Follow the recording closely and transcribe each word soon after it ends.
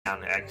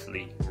time to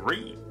actually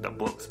read the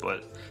books.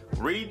 But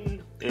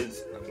reading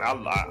is,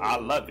 I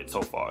love it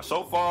so far.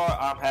 So far,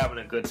 I'm having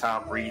a good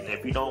time reading.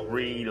 If you don't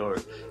read or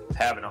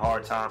having a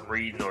hard time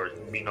reading, or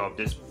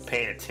just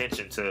paying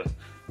attention to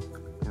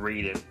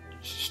reading,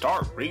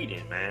 start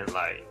reading, man.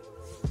 Like,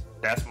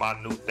 that's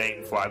my new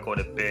thing. Before I go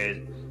to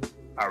bed,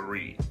 I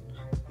read.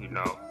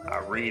 I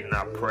read and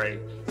I pray.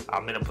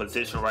 I'm in a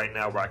position right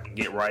now where I can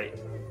get right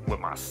with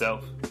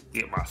myself,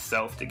 get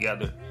myself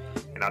together,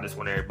 and I just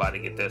want everybody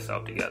to get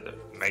themselves together,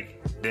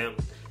 make them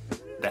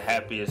the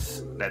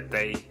happiest that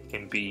they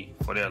can be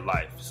for their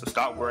life. So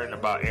stop worrying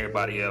about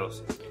everybody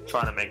else,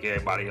 trying to make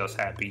everybody else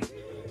happy.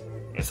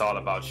 It's all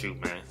about you,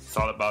 man. It's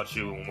all about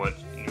you, and what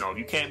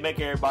you can't make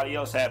everybody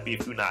else happy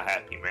if you're not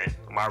happy, man.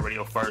 My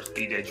radio first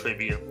DJ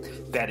Trivia.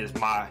 That is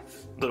my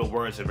little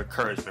words of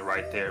encouragement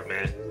right there,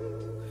 man.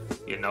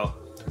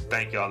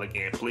 Thank y'all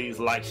again. Please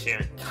like, share,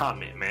 and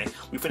comment, man.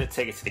 We finna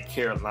take it to the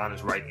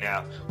Carolinas right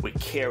now with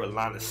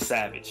Carolina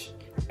Savage.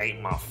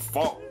 Ain't My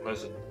Fault.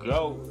 Let's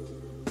go.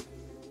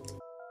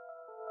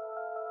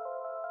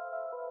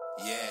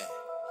 Yeah.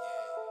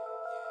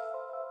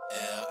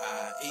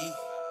 L-I-E.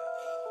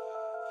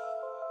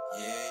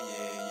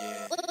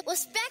 Yeah.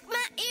 Respect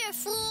my ear,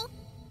 fool.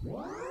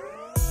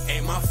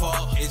 Ain't my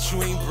fault that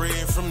you ain't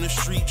bred from the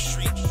street.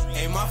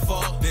 Ain't my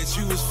fault that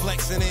you was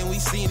flexing and we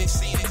seen it.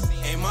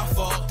 Ain't my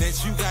fault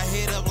that you got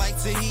hit up like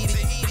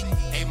Tahiti.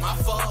 Ain't my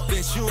fault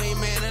that you ain't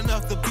man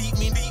enough to beat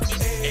me.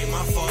 Ain't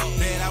my fault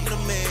that I'm the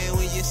man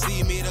when you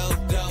see me though.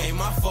 Ain't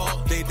my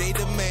fault they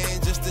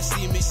demand just to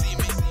see me.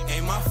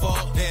 Ain't my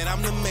fault that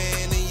I'm the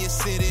man in your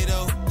city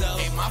though.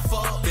 Ain't my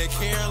fault that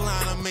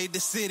Carolina made the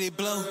city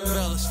blow.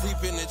 Fell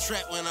asleep in the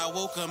trap when I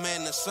woke up,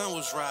 man, the sun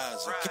was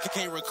rising.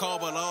 Can't recall,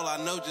 but all I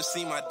know, just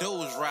see my dough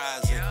was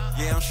rising.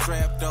 Yeah, I'm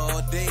strapped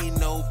all day,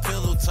 no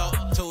pillow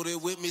talk. Told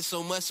it with me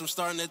so much, I'm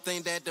starting to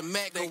think that the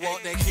Mac gon'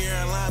 walk that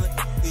Carolina.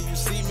 Then you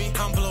see me,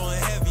 I'm blowing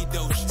heavy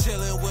dose.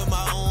 Chilling with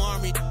my own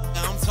army,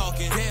 I'm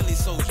talking deadly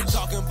soldiers.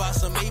 Talking about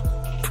some ape,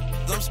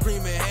 I'm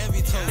screaming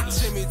heavy toes.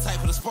 Timmy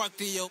type of the spark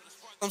to yo.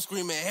 I'm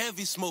screaming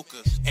heavy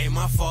smokers. Ain't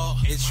my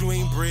fault that you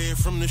ain't bred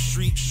from the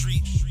street.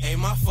 Ain't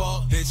my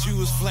fault that you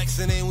was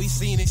flexing and we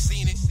seen it.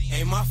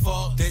 Ain't my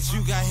fault that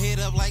you got hit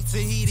up like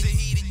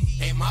Tahiti.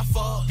 Ain't my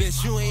fault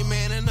that you ain't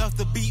man enough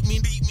to beat me.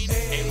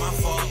 Ain't my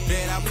fault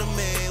that I'm the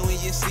man when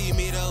you see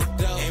me though.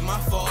 Ain't my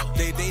fault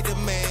they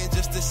demand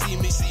just to see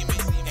me.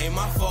 Ain't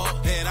my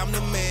fault that I'm the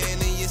man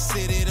in your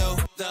city though.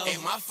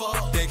 Ain't my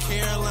fault that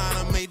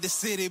Carolina made the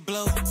city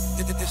blow.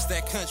 This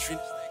that country.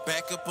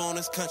 Back up on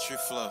this country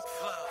flow.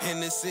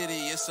 In the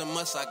city, it's a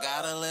must, I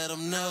gotta let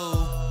them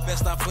know.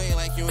 Best I play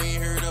like you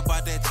ain't heard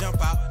about that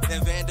jump out.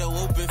 That Vando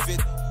open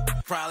fit.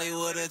 Probably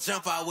would've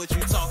jump out, what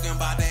you talking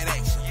about that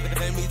action.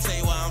 Let me tell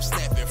you why I'm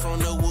snapping. From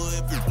the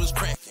wood, was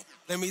cracking.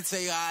 Let me tell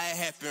you how it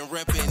happened.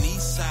 Reppin'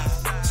 east side.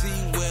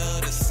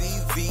 T-Well, the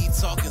CV,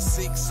 talking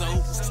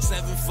 6-0,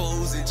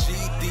 7-4s and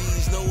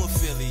GDs, no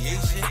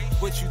affiliation.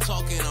 What you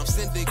talking, I'm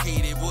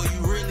syndicated, boy,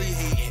 you really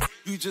hating.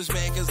 You just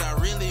mad cause I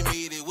really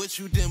made it, what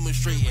you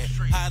demonstrating?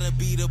 How to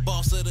be the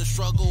boss of the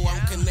struggle, I'm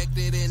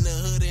connected in the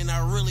hood and I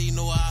really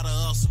know how to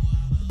hustle.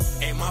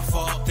 Ain't my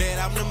fault that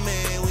I'm the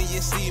man when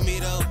you see me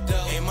though.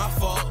 Ain't my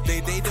fault they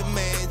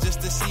demand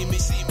just to see me.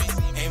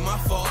 Ain't my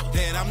fault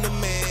that I'm the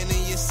man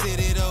in your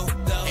city though.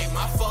 Ain't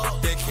my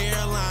fault that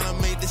Carolina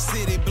made the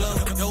city blow.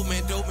 Dope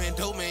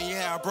man,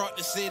 yeah, I brought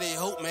the city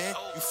hope, man.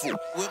 You fool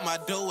with my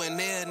dough and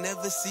they'll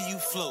never see you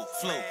float.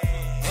 Hey,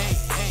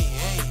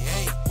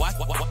 watch,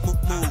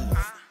 move.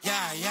 Yeah.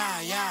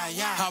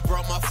 I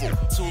brought my foot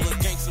to a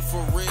gangster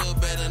for real.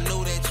 Better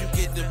know that you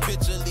get the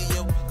picture.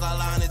 Leo, I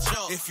line it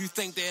y'all. If you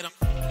think that I'm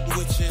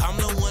with you, I'm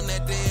the one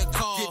that they'll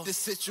call. Get the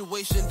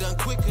situation done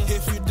quicker.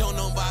 If you don't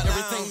know about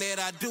everything that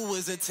I do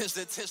is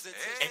attention.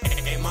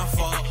 Ain't my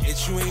fault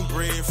that you ain't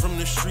bred from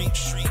the street.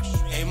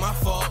 Ain't my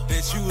fault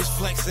that you was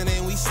flexing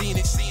and we seen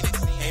it.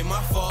 Ain't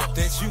my fault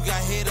that you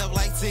got hit up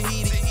like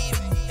Tahiti.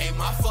 Ain't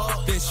my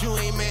fault that you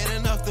ain't man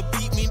enough to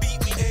beat me.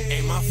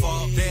 Ain't my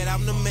fault that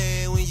I'm the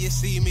man when you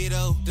see me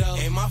though.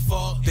 Ain't my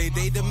fault they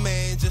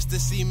demand just to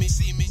see me.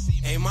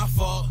 Ain't my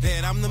fault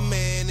that I'm the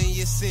man in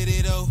your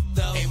city though.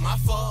 Ain't my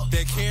fault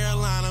that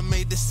Carolina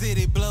made the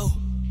city blow.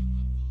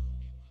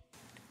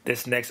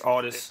 This next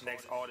artist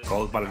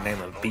goes by the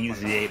name of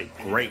BZA the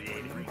Great.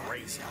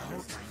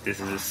 This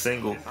is a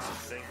single,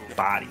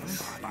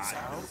 Bodies.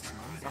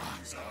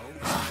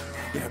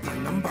 Yeah,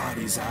 bring them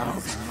bodies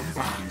out.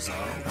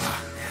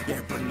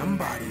 Yeah, bring them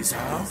bodies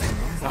out.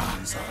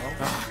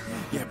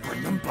 Yeah,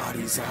 bring them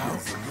bodies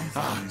out.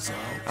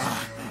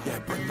 Yeah,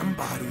 bring them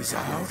bodies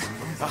out.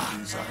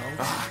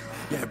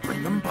 Yeah,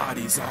 bring them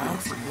bodies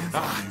out.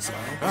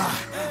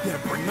 Yeah,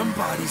 bring them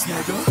bodies,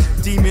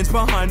 nigga. Demons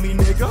behind me,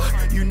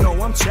 nigga. You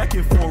know I'm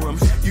checking for them.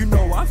 You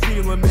know I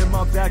feel them in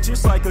my back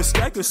just like a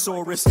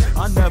stegosaurus.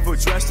 I never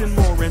dressed in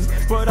Lauren,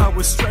 but I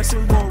was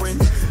stressing Lauren.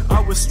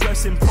 I was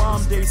stressing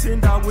prom dates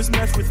and I was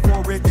messed with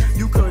for it.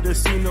 You could have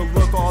seen the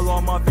look all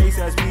on my face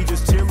as me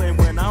just chilling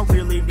when I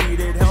really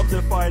needed help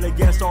to fight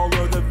against all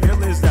of the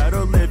villains that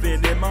are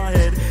living in my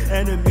head.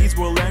 Enemies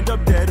will end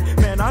up dead.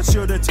 Man, I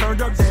should've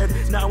turned up dead.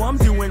 Now I'm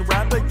doing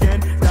rap again,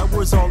 that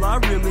was all I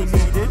really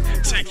needed.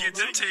 Take it,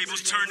 them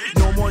tables turn it.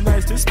 No more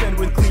nights to spend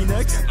with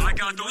Kleenex. I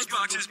got those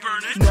boxes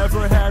burning.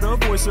 Never had a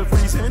voice of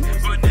reason,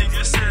 But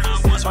niggas said I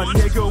was a one.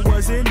 nigga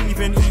wasn't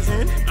even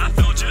eating. I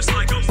felt just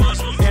like a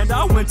Muslim. And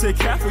I went to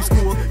Catholic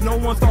school, no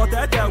one thought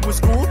that was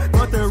cool.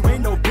 But there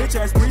ain't no bitch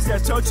ass priest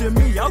that's touching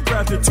me. I'll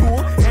grab the tool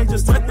and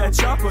just let that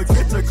chopper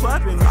get to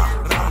clapping.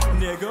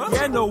 Nigga,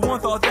 yeah, no one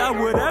thought that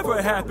would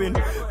ever happen.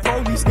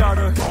 Police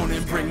gotta Go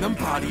and bring them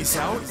bodies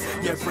out.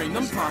 Yeah, bring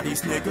them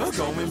bodies, nigga.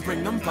 Go and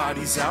bring them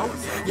bodies out.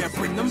 Yeah,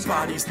 bring them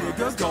bodies,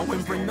 nigga. Go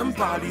and bring them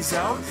bodies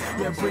out.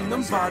 Yeah, bring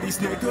them bodies,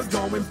 nigga.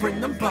 Go and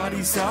bring them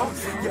bodies out.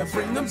 Yeah,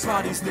 bring them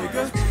bodies,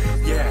 nigga.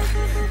 Yeah.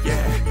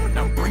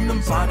 Now bring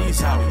them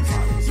bodies out.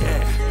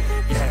 Yeah.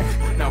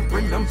 Now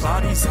bring them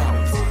bodies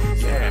out.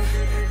 Yeah.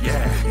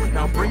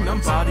 Now bring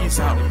them bodies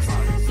out.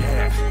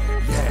 Yeah.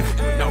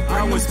 Now I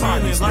bring was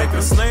them bodies, feeling like a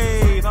nigga.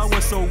 slave, I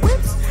was so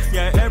whipped.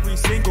 Yeah, every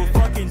single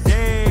fucking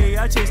day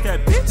I chased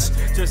that bitch.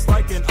 Just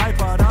like an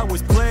iPod I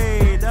was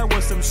played, that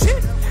was some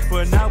shit.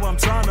 But now I'm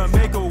trying to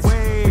make a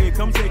way.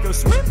 Come take a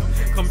swim,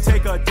 come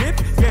take a dip.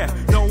 Yeah,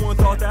 no one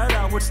thought that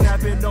I would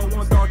snap it. No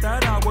one thought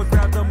that I would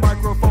grab the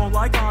microphone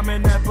like I'm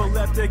an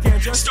epileptic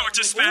and just Start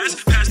to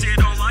spaz, passed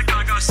it on like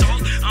I got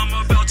sold.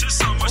 I'm about to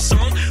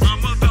somersault. I'm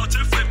about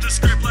to flip the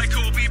script like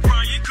Kobe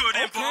Bryant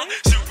couldn't ball.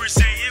 Super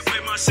Saiyan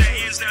with my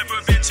sayings.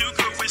 Never been too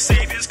good with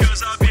savings,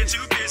 cause I've been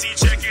too busy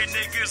checking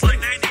niggas like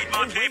they need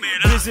my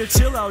payment. Visit,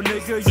 chill out,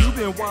 nigga. You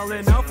been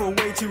wildin' out for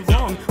way too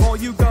long. All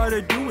you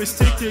gotta do is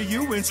stick to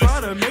you and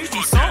try to make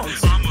these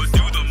songs. I'ma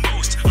do the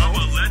most.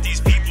 I'ma let these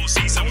people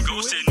see some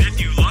ghosts. And if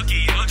you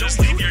lucky, I'll just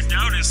leave your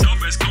doubt and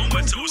self as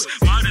comatose.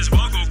 Might as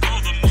well go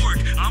call the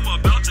morgue. I'm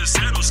about to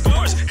settle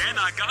scores. And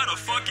I got a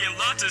fucking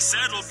lot to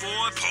settle,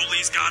 boy.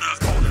 Police gotta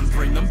Go and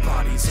bring them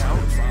bodies out.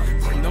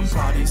 Bring them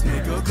bodies,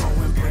 nigga. Go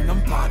and bring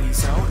them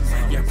bodies out.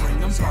 Yeah, bring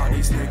them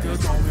bodies, nigga.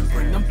 Go and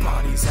bring them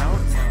bodies out.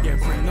 Yeah,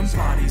 bring them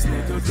bodies,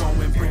 nigga. Go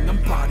and bring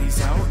them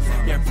bodies out.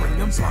 Yeah, bring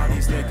them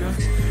bodies, nigga.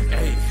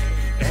 Hey,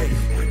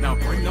 now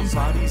bring them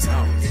bodies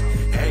out.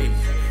 Hey,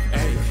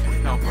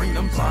 now bring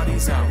them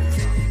bodies out.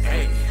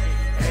 Hey,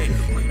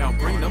 now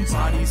bring them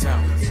bodies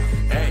out.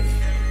 Hey,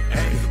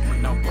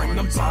 now bring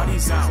them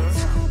bodies out.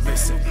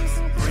 Listen,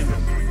 bring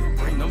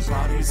them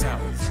bodies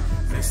out.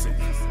 Listen,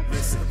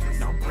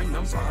 now bring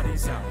them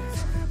bodies out.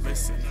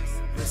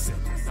 Listen,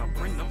 now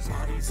bring them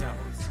bodies out.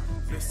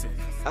 Listen.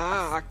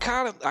 I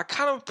kind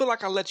of feel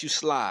like I let you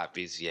slide,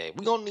 VZA.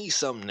 We gonna need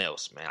something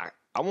else, man.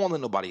 I won't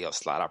let nobody else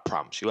slide. I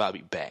promise you, I'll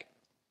be back.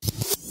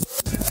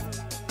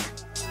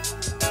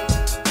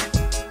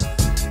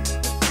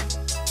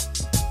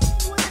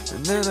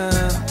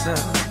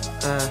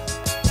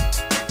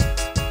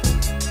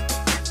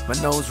 My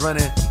nose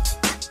running.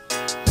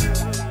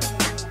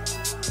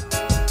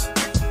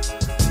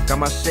 Got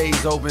my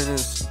shades open.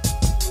 It's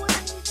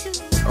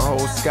a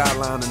whole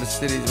skyline and the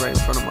city's right in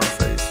front of my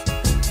face.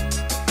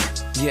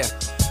 Yeah,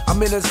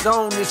 I'm in a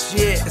zone this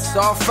year. It's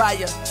all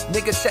fire.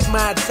 Nigga, check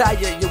my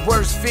attire. Your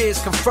worst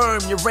fears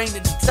confirm. Your reign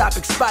at the top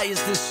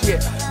expires this year.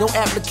 No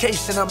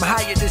application, I'm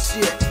higher this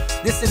year.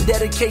 This in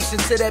dedication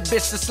to that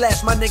bitch to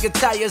slash my nigga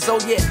tires. Oh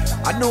yeah,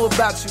 I knew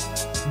about you.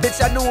 Bitch,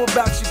 I knew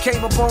about you.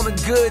 Came up on a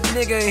good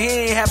nigga and he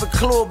ain't have a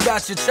clue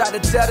about you. Try to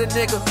tell the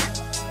nigga.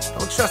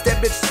 Don't trust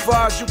that bitch as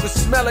far as you can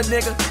smell a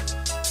nigga.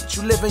 But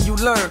you live and you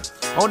learn.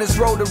 On this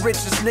road to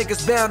riches,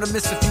 niggas bound to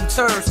miss a few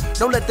turns.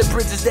 Don't let the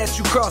bridges that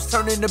you cross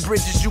turn into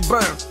bridges you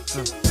burn.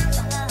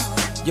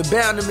 You're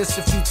bound to miss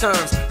a few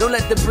turns. Don't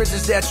let the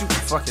bridges that you...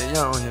 Fuck it,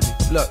 y'all don't hear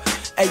me. Look.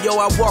 Hey yo,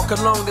 I walk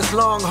along this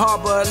long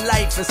harbor of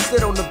life and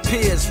sit on the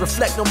piers,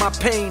 reflect on my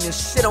pain and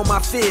shit on my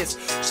fears.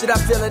 Should I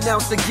feel an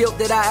ounce of guilt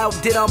that I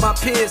outdid all my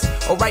peers?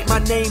 Or write my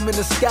name in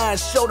the sky and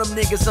show them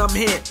niggas I'm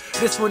here?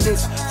 This one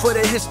is for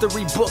the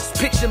history books.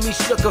 Picture me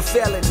shook or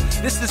failing.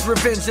 This is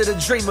revenge of the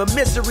dreamer.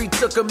 Misery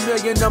took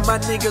 1,000,000 of my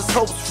niggas'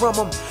 hopes from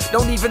them.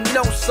 Don't even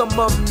know some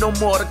of them no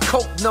more. The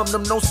coke numb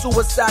them. No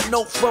suicide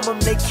note from them.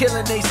 They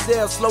killing they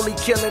cells, slowly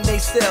killing they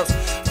cells.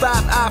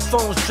 5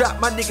 iPhones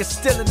dropped, my niggas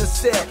still in the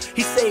cell.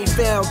 He say he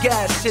found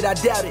God, shit, I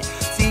doubt it.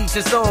 To each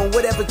his own,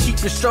 whatever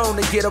keep you strong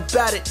to get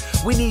about it.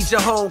 We need your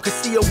home, cause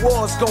see a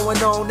war's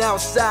going on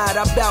outside.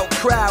 I about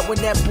cried when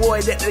that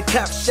boy that the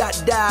cop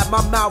shot died.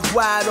 My mouth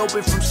wide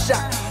open from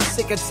shock.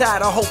 Sick and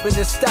tired of hoping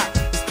to stop.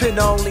 It's been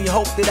the only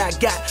hope that I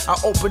got. I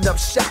open up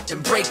shop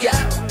and break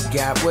out.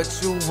 Got what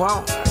you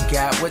want, I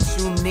got what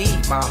you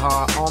need. My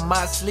heart on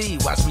my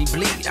sleeve, watch me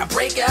bleed. I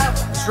break out.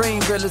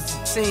 Dream real as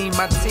a team,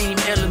 my team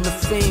ill in the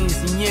fiends.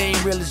 And you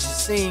ain't real as you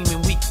seem,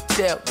 and we can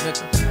tell,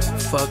 nigga.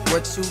 Fuck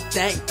what you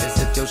think, cause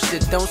if your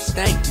shit don't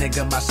stink,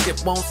 nigga, my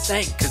shit won't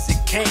sink, cause it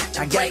can't.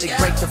 I got to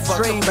break the fuck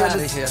up out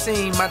of here.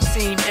 Team, my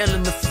team ill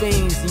in the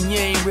fiends. And you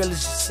ain't real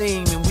as you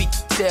seem, and we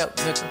can tell,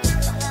 nigga.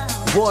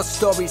 War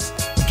stories,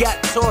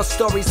 got tour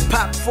stories,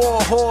 pop 4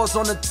 whores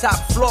on the top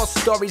floor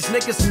stories.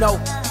 Niggas know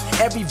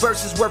every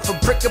verse is worth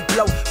a brick of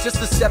blow. Just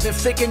a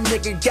 7-figure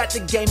nigga, got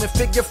the game in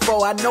figure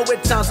 4. I know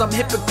at times I'm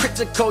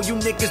hypocritical, you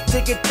niggas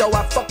dig it though.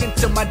 I fuck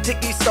into my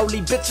dicky solely,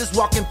 bitches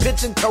walking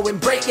pigeon toe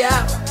and break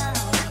out.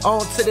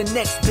 On to the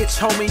next bitch,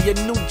 homie. Your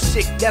new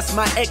chick, that's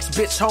my ex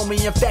bitch,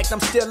 homie. In fact, I'm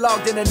still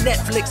logged in a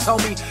Netflix,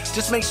 homie.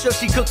 Just make sure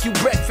she cook you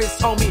breakfast,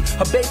 homie.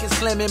 Her bacon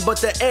slamming,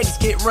 but the eggs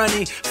get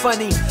runny.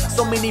 Funny,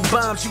 so many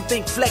bombs, you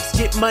think Flex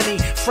get money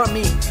from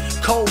me.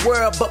 Cold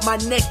world, but my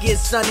neck is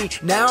sunny.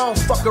 Now I don't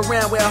fuck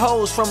around with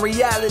hoes from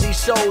reality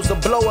shows or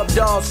blow up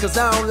dolls, cause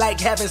I don't like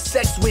having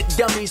sex with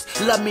dummies.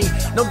 Love me,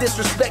 no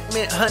disrespect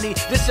meant, honey.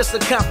 This just a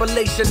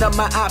compilation of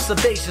my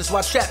observations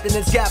while trapped in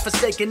this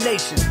godforsaken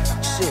nation.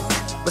 Shit.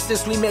 But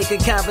since we making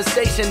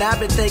conversation, I've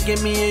been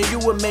thinking me and you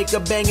would make a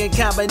banging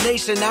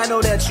combination. I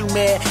know that you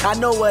mad, I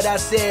know what I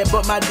said,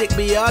 but my dick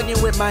be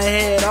arguing with my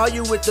head. Are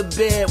you with the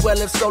bed? Well,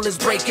 if so, let's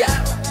break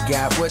out.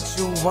 Got what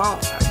you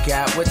want, I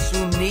got what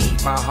you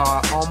need. My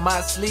heart on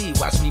my sleeve,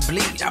 watch me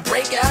bleed. I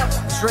break out.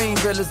 Dream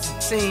real as a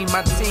team,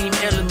 my team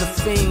ill in the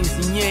fiends,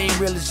 and you ain't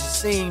real as you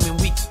seem, and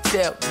we can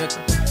tell, nigga.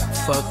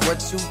 Fuck what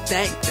you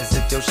think, as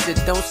if your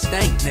shit don't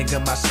stink,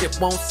 nigga. My shit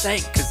won't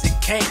sink, cause it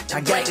can't.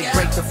 I got to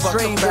break the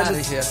fuck up out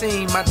of here.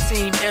 Team, my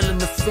team ill in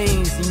the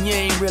fiends, and you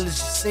ain't real as you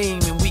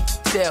seem, and we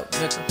can tell,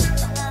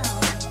 nigga.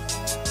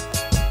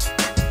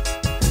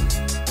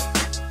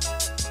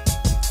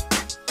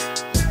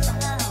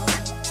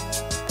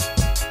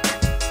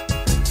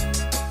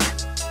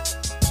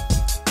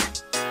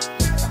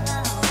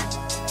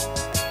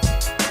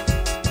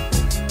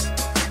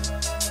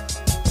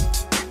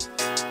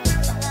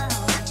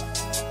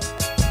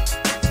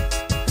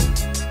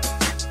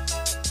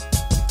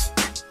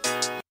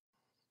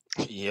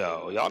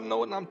 Yo, y'all know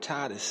what I'm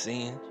tired of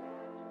seeing?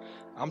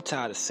 I'm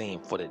tired of seeing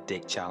for the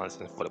dick challenge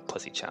and for the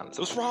pussy challenge.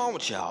 What's wrong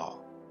with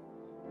y'all?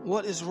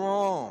 What is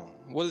wrong?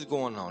 What is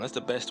going on? That's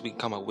the best we can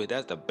come up with.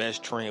 That's the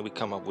best trend we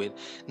come up with.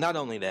 Not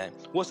only that,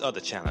 what's other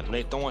challenge? When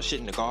they throwing shit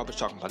in the garbage,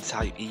 talking about this is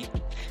how you eat,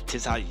 this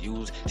is how you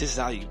use, this is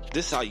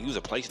how you use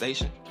a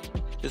PlayStation,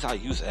 this is how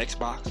you use an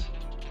Xbox,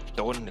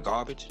 throw it in the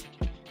garbage,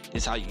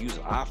 this is how you use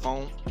an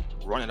iPhone,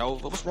 run it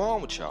over. What's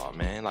wrong with y'all,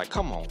 man? Like,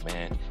 come on,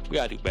 man. We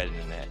gotta do better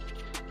than that.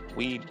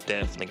 We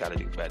definitely gotta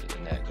do better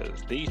than that,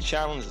 because these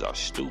challenges are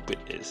stupid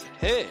as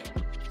hell.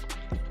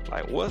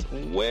 Like,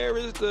 where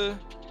is the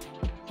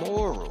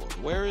morals?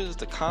 Where is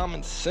the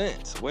common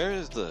sense? Where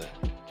is the...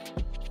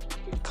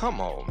 Come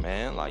on,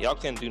 man. Like, y'all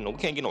can't we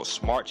can't get no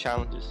smart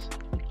challenges.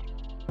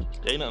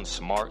 There ain't nothing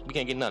smart. We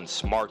can't get nothing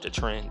smart to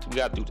trend. We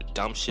gotta do the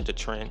dumb shit to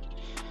trend.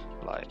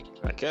 Like,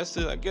 I guess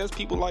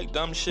people like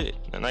dumb shit,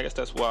 and I guess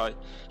that's why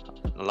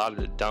a lot of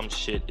the dumb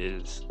shit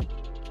is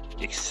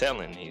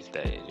excelling these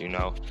days, you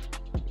know?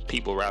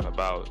 People rap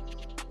about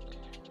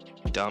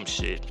dumb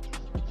shit.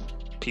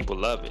 People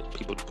love it.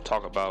 People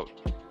talk about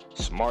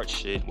smart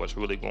shit, what's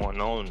really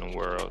going on in the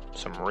world,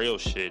 some real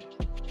shit.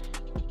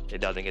 It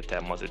doesn't get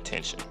that much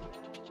attention.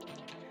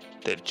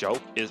 The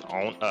joke is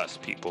on us,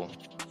 people.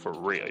 For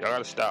real. Y'all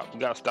gotta stop. We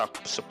gotta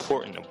stop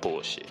supporting the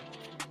bullshit.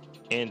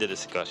 End of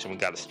discussion. We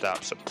gotta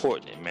stop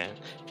supporting it, man.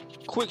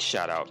 Quick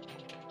shout out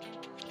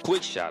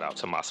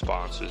to my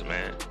sponsors,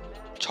 man.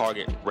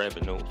 Target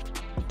Revenue,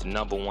 the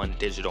 #1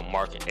 digital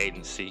marketing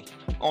agency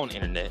on the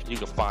internet. You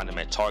can find them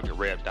at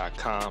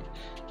targetrev.com.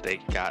 They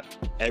got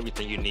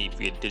everything you need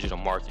for your digital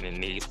marketing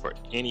needs for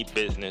any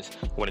business.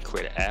 You want to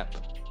create an app,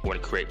 you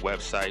want to create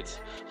websites,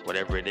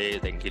 whatever it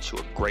is, they can get you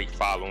a great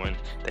following.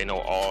 They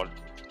know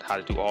how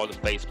to do all the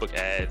Facebook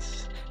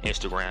ads,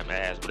 Instagram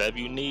ads, whatever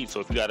you need. So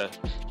if you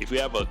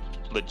have a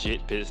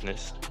legit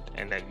business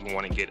and then you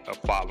want to get a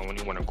following,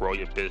 you want to grow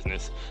your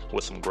business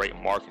with some great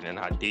marketing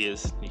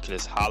ideas, you can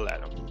just holler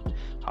at them.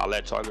 Holler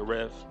at Target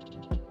Rev.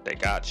 They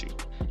got you.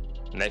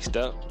 Next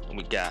up,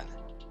 we got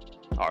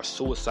our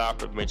suicide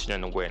prevention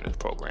and awareness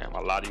program.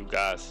 A lot of you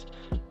guys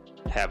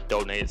have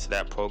donated to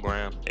that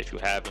program. If you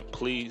haven't,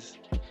 please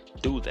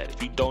do that.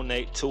 If you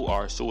donate to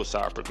our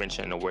suicide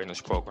prevention and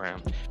awareness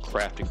program,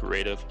 Crafted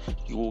Creative,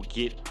 you will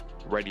get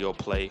radio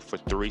play for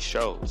 3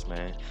 shows,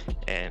 man.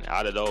 And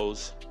out of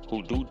those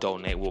who do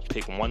donate, we'll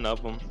pick one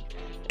of them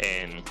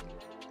and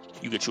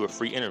you get you a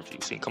free interview.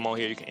 So you can come on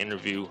here, you can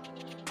interview,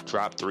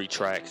 drop 3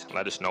 tracks,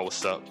 let us know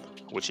what's up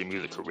with your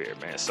music career,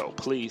 man. So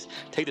please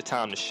take the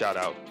time to shout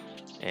out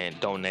and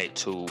donate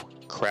to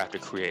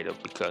Crafted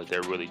Creative, because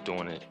they're really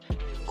doing it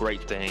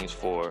great things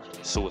for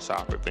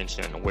suicide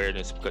prevention and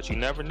awareness, because you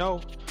never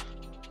know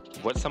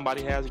what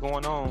somebody has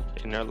going on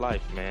in their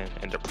life, man.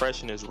 And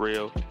depression is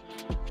real.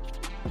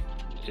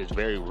 It's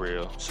very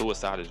real.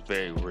 Suicide is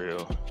very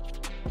real.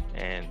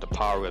 And the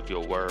power of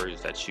your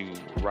words that you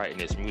write in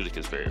this music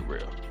is very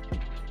real.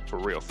 For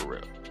real, for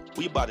real.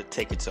 We about to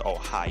take it to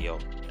Ohio.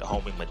 The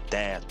homie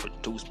Madaz,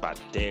 produced by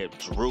Deb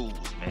Drews,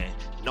 man.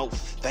 No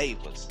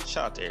favors.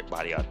 Shout out to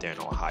everybody out there in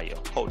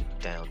Ohio. Hold it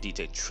down,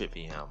 DJ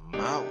Trippy, I'm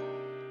out.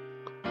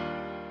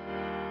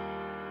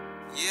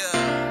 Yeah.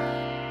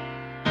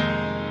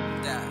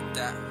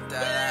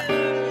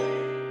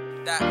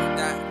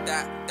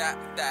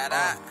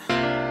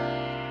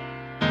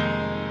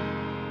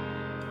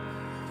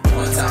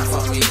 One time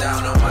fuck me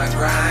down on my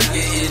grind,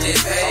 yeah.